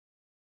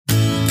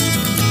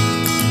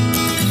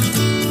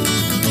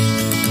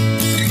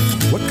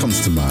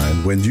comes to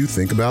mind when you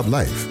think about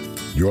life?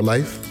 Your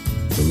life?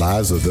 The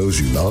lives of those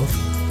you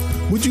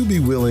love? Would you be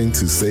willing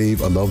to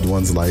save a loved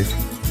one's life?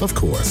 Of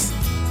course.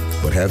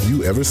 But have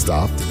you ever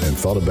stopped and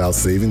thought about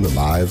saving the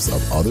lives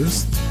of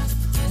others?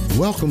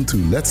 Welcome to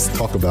Let's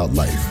Talk About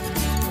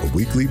Life, a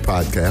weekly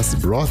podcast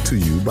brought to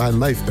you by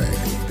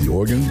LifeBank, the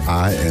organ,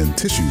 eye, and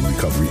tissue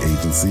recovery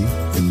agency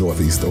in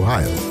Northeast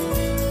Ohio.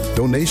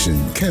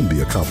 Donation can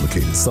be a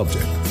complicated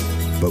subject,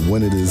 but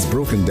when it is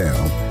broken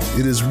down,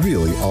 it is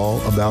really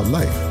all about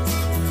life.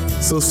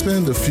 So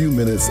spend a few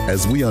minutes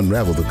as we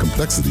unravel the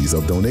complexities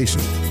of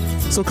donation.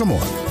 So come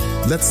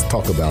on, let's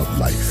talk about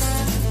life.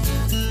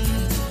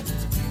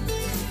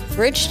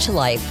 Bridge to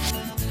Life.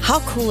 How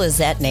cool is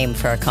that name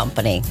for a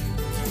company?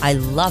 I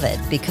love it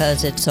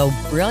because it so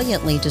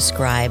brilliantly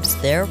describes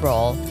their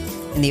role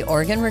in the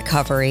organ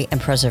recovery and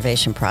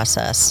preservation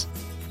process.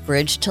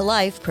 Bridge to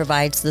Life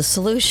provides the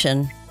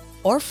solution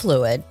or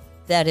fluid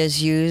that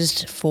is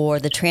used for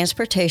the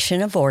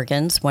transportation of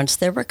organs once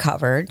they're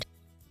recovered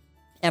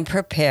and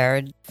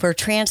prepared for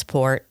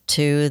transport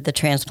to the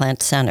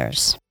transplant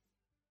centers.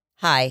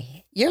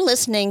 Hi, you're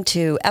listening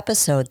to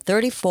episode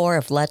 34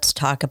 of Let's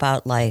Talk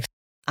About Life.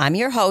 I'm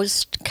your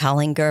host,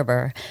 Colleen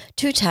Gerber,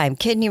 two-time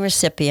kidney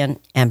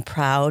recipient and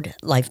proud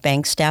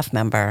LifeBank staff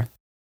member.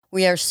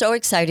 We are so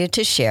excited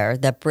to share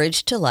that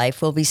Bridge to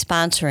Life will be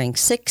sponsoring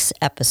 6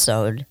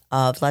 episodes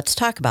of Let's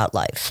Talk About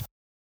Life.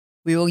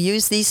 We will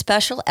use these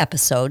special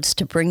episodes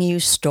to bring you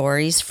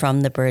stories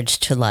from the Bridge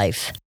to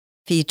Life,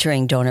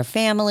 featuring donor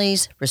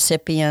families,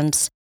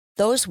 recipients,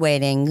 those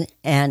waiting,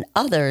 and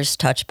others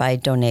touched by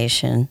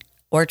donation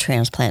or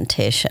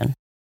transplantation.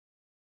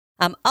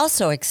 I'm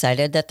also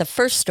excited that the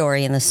first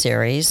story in the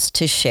series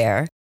to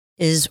share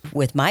is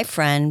with my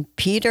friend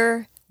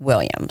Peter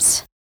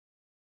Williams.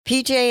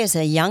 PJ is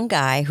a young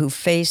guy who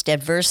faced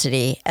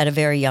adversity at a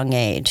very young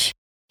age.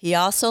 He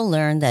also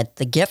learned that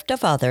the gift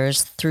of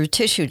others through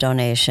tissue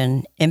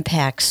donation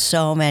impacts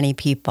so many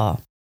people.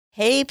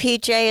 Hey,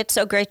 PJ, it's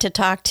so great to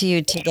talk to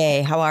you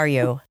today. How are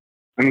you?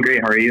 I'm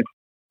great. How are you?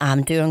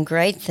 I'm doing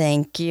great,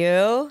 thank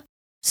you.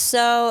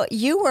 So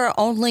you were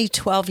only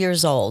 12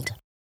 years old,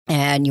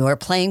 and you were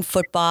playing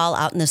football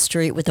out in the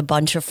street with a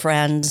bunch of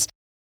friends.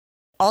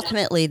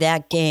 Ultimately,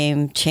 that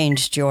game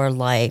changed your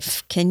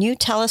life. Can you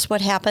tell us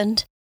what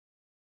happened?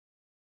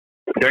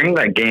 During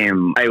that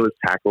game, I was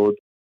tackled.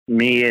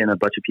 Me and a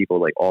bunch of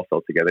people all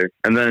fell together.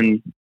 And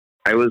then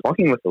I was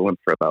walking with a limp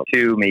for about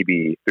 2,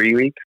 maybe 3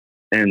 weeks.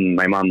 And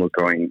my mom was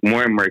growing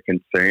more and more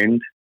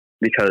concerned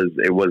because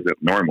it wasn't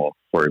normal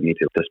for me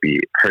to just be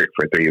hurt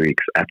for 3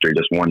 weeks after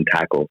just one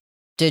tackle.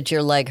 Did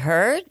your leg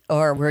hurt,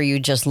 or were you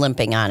just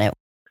limping on it?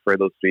 For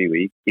those 3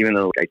 weeks, even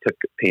though I took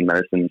pain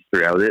medicines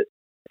throughout it,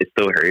 it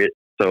still hurt.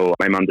 So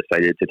my mom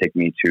decided to take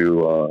me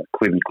to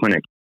Cleveland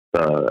Clinic,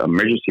 the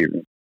emergency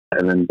room.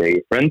 And then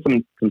they ran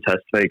some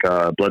tests,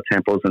 blood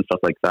samples and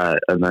stuff like that.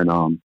 And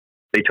then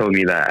they told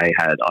me that I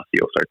had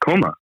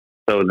osteosarcoma.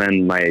 So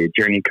then my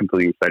journey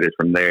completely started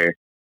from there,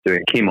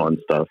 doing chemo and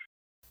stuff.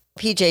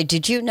 PJ,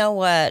 did you know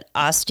what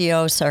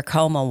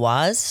osteosarcoma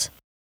was?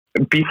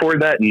 Before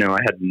that, no,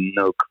 I had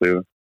no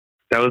clue.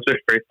 That was the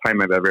first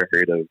time I've ever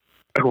heard of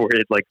a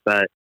word like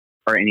that,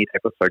 or any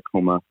type of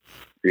sarcoma,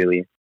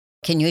 really.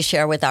 Can you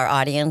share with our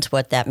audience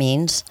what that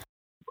means?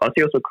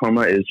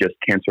 Osteosarcoma is just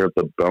cancer of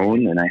the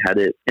bone, and I had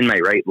it in my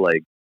right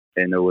leg,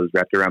 and it was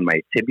wrapped around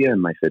my tibia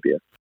and my fibia.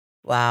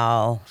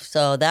 Wow.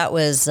 So that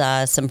was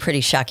some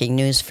pretty shocking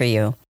news for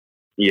you.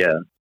 Yeah.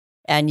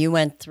 And you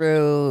went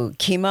through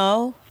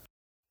chemo?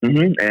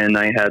 Mm-hmm. And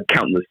I had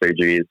countless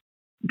surgeries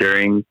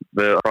during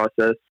the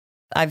process.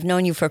 I've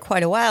known you for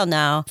quite a while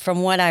now.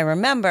 From what I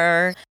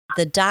remember,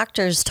 the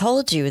doctors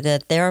told you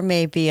that there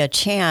may be a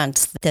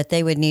chance that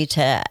they would need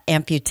to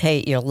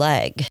amputate your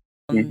leg.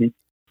 Mm-hmm.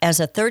 As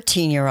a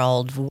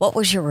 13-year-old, what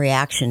was your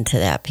reaction to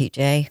that,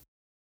 PJ?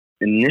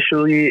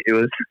 Initially, it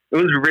was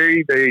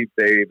very, very,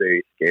 very,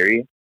 very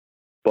scary.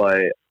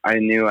 But I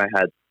knew I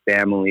had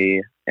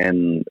family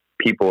and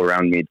people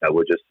around me that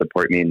would just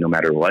support me no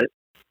matter what.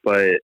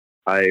 But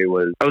I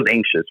was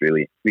anxious,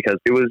 really, because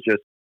it was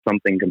just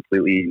something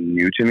completely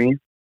new to me.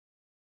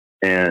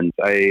 And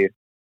I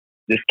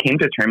just came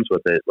to terms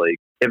with it.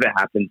 If it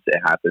happens,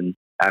 it happens.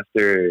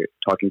 After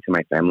talking to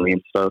my family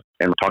and stuff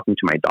and talking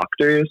to my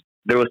doctors,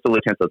 there was still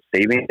a chance of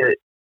saving it.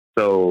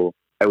 So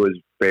I was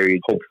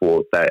very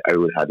hopeful that I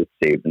would have it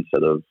saved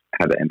instead of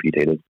have it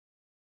amputated.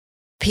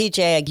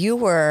 PJ, you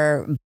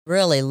were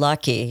really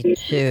lucky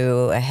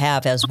to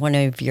have as one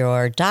of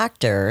your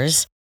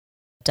doctors,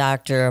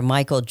 Dr.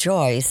 Michael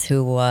Joyce,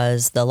 who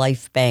was the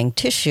LifeBank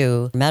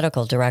Tissue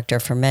Medical Director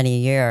for many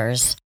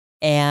years.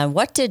 And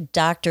what did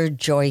Dr.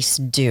 Joyce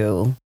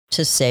do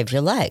to save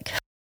your leg?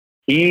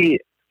 He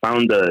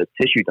found a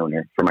tissue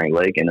donor for my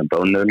leg and a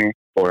bone donor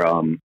for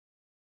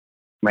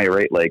my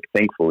right leg,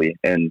 thankfully,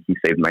 and he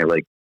saved my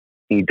leg.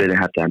 He didn't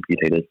have to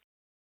amputate it.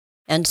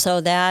 And so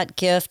that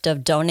gift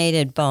of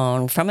donated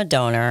bone from a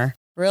donor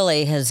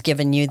really has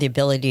given you the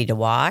ability to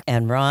walk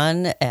and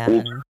run.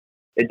 And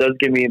it does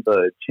give me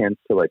the chance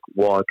to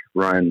walk,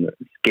 run,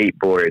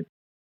 skateboard,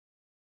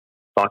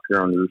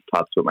 soccer on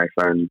rooftops with my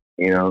friends,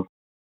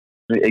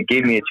 it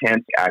gave me a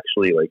chance to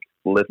actually like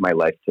live my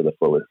life to the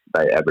fullest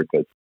that I ever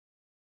could.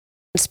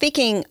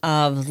 Speaking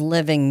of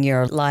living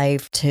your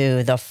life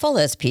to the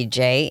fullest,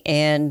 PJ,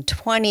 in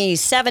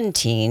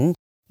 2017,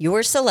 you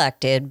were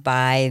selected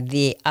by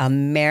the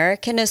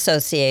American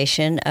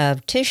Association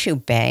of Tissue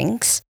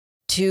Banks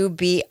to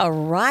be a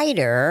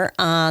rider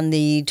on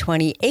the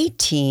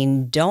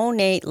 2018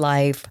 Donate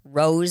Life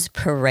Rose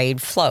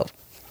Parade float.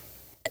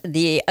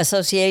 The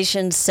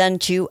association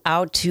sent you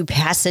out to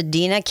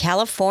Pasadena,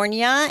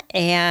 California,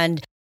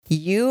 and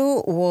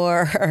you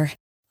were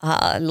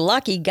a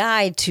lucky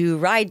guy to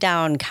ride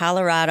down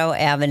Colorado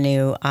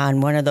Avenue on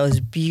one of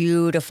those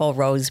beautiful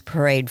Rose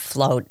Parade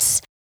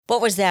floats.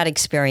 What was that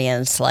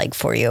experience like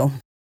for you?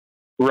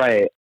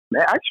 Right.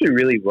 It actually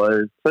really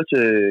was such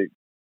a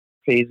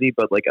crazy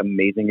but like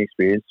amazing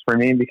experience for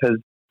me because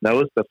that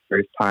was the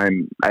first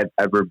time I've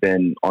ever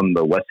been on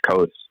the West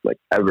Coast, like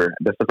ever.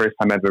 That's the first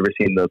time I've ever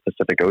seen the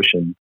Pacific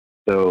Ocean.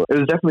 So it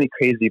was definitely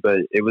crazy, but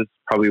it was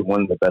probably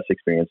one of the best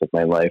experiences of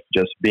my life.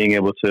 Just being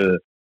able to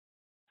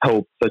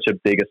help such a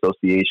big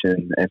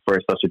association, and for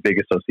such a big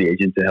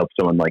association to help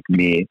someone like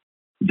me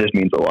just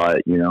means a lot,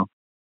 you know?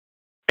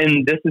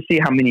 And just to see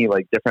how many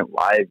like different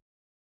lives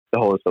the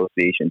whole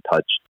association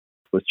touched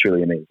was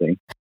truly amazing.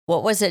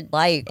 What was it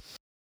like?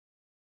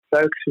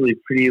 It's actually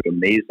pretty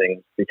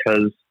amazing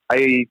because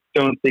I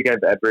don't think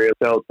I've ever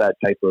felt that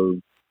type of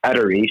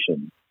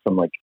adoration from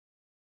like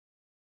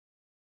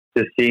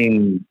just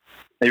seeing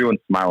everyone's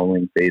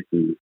smiling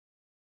faces,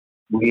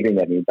 waving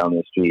at me down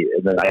the street,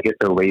 and then I get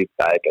to wave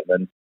back, and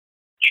then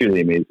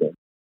truly amazing.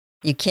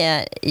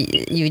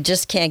 You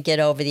just can't get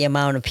over the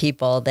amount of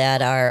people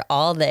that are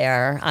all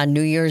there on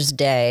New Year's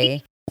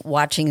Day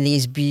watching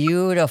these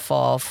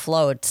beautiful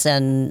floats.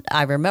 And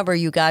I remember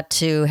you got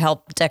to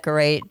help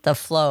decorate the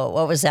float.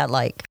 What was that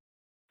like?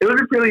 It was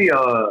a really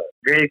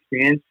great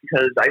experience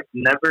because I've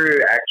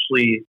never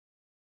actually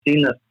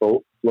seen a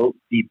float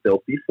be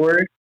built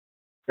before.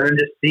 And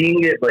just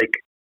seeing it like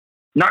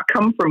not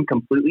come from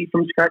completely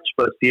from scratch,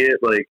 but see it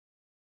like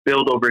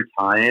build over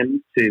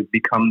time to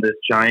become this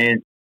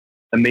giant,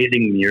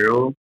 amazing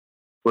mural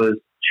was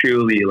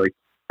truly like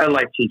a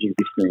life-changing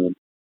experience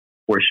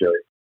for sure.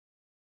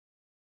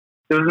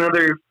 There was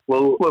another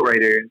float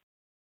rider,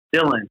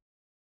 Dylan.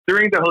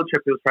 During the whole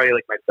trip, he was probably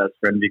like my best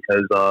friend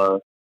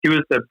because he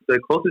was the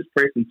closest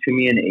person to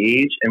me in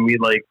age, and we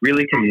like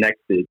really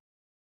connected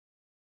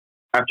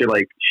after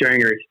like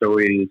sharing our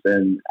stories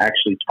and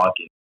actually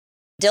talking.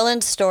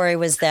 Dylan's story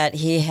was that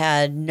he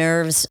had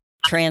nerves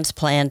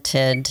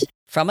transplanted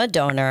from a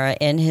donor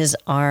in his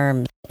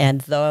arm,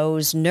 and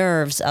those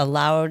nerves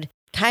allowed,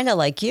 kind of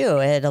like you,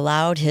 it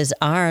allowed his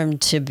arm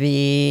to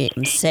be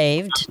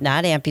saved,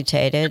 not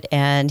amputated,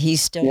 and he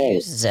still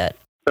uses it.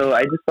 So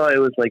I just thought it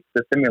was like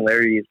the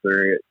similarities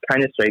were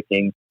kind of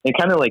striking. It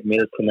kind of like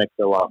made us connect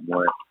a lot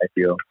more, I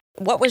feel.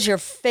 What was your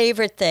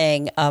favorite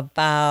thing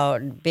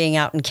about being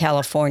out in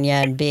California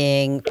and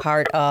being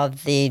part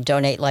of the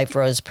Donate Life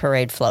Rose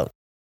Parade float?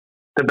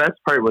 The best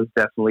part was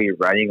definitely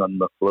riding on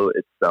the float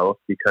itself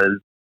because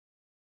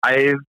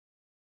I've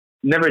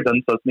never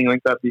done something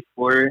like that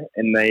before,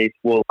 and I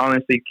will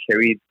honestly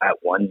carry that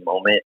one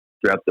moment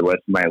throughout the rest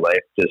of my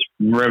life, just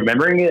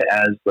remembering it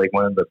as like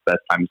one of the best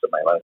times of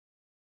my life.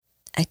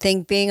 I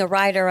think being a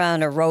rider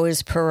on a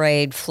Rose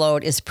Parade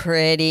float is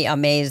pretty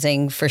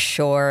amazing for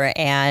sure,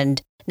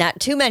 and not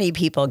too many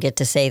people get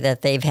to say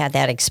that they've had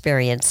that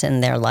experience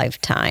in their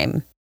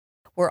lifetime.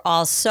 We're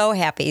all so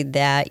happy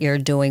that you're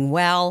doing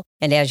well,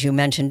 and as you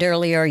mentioned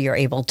earlier, you're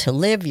able to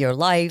live your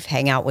life,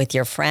 hang out with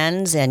your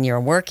friends, and you're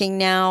working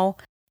now.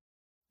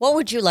 What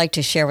would you like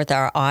to share with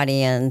our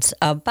audience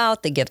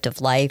about the gift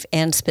of life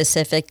and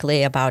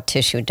specifically about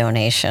tissue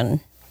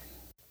donation?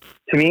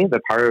 To me, the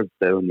power of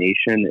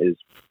donation is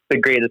the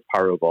greatest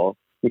power of all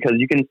because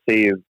you can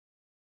save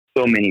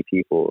so many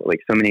people, like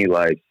so many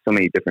lives, so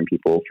many different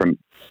people from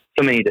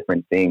so many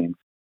different things.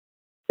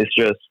 It's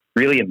just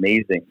really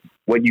amazing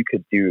what you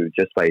could do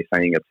just by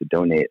signing up to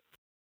donate.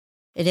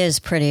 It is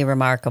pretty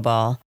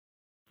remarkable.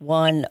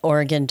 One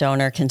organ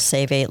donor can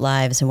save 8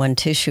 lives, and one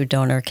tissue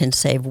donor can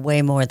save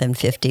way more than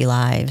 50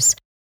 lives.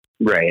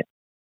 Right.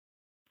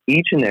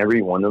 Each and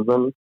every one of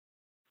them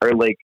are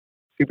like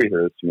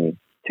superheroes to me,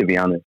 to be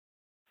honest,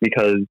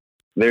 because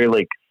they're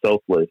like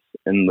selfless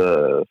in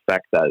the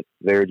fact that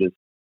they're just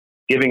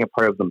giving a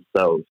part of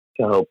themselves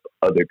to help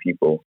other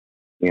people,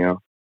 you know?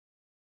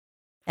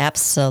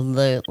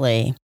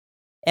 Absolutely.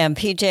 And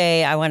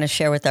PJ, I want to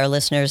share with our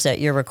listeners that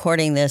you're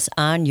recording this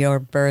on your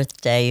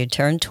birthday. You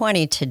turned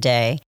 20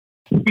 today.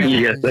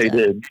 Yes, I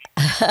did.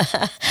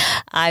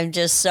 I'm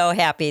just so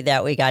happy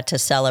that we got to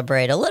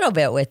celebrate a little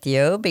bit with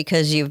you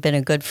because you've been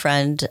a good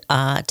friend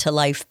to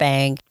Life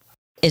Bank.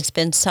 It's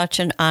been such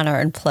an honor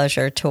and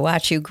pleasure to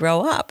watch you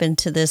grow up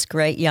into this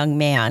great young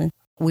man.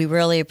 We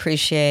really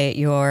appreciate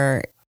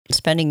your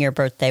spending your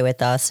birthday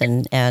with us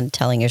and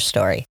telling your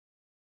story.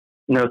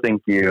 No,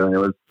 thank you. And it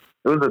was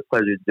a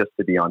pleasure just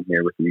to be on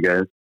here with you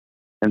guys.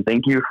 And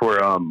thank you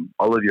for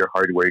all of your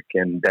hard work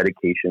and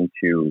dedication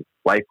to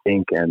Life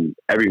Bank and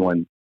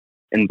everyone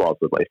involved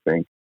with Life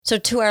Bank. So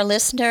to our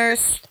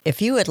listeners,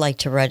 if you would like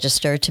to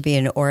register to be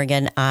an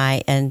organ,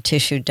 eye, and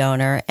tissue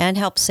donor and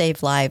help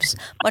save lives,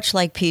 much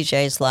like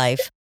PJ's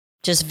life,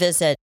 just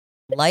visit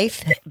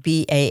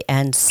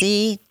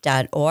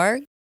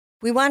lifebanc.org.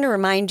 We want to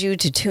remind you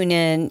to tune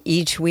in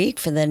each week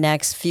for the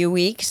next few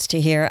weeks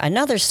to hear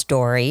another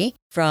story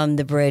from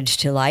the Bridge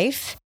to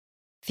Life,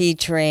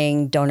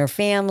 featuring donor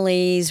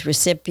families,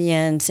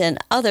 recipients, and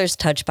others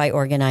touched by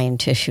organ, eye, and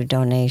tissue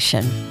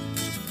donation.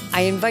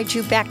 I invite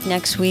you back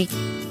next week.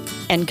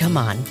 And come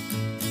on,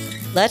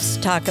 let's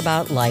talk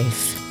about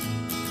life.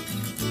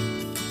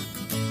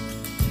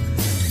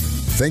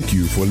 Thank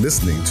you for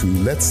listening to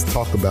Let's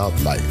Talk About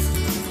Life,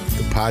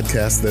 the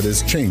podcast that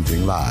is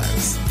changing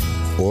lives.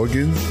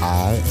 Organ,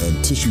 eye,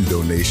 and tissue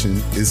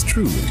donation is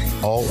truly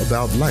all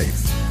about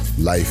life.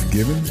 Life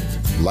given,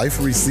 life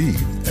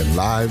received, and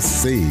lives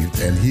saved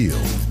and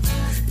healed.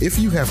 If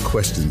you have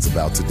questions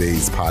about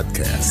today's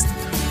podcast,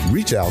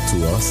 reach out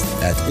to us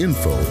at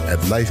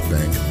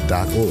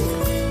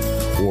info@lifebanc.org.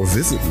 or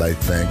visit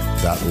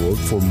lifebanc.org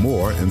for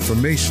more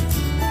information.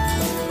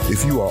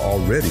 If you are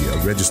already a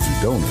registered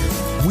donor,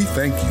 we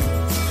thank you.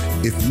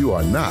 If you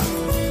are not,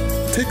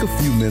 take a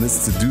few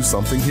minutes to do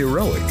something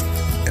heroic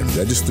and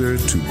register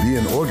to be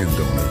an organ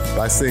donor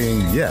by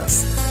saying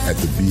yes at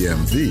the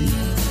BMV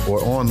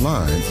or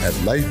online at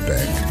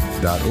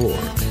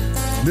lifebanc.org.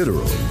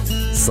 Literally,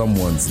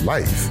 someone's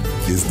life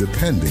is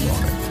depending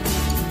on it.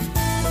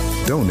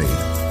 Donate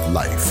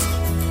life.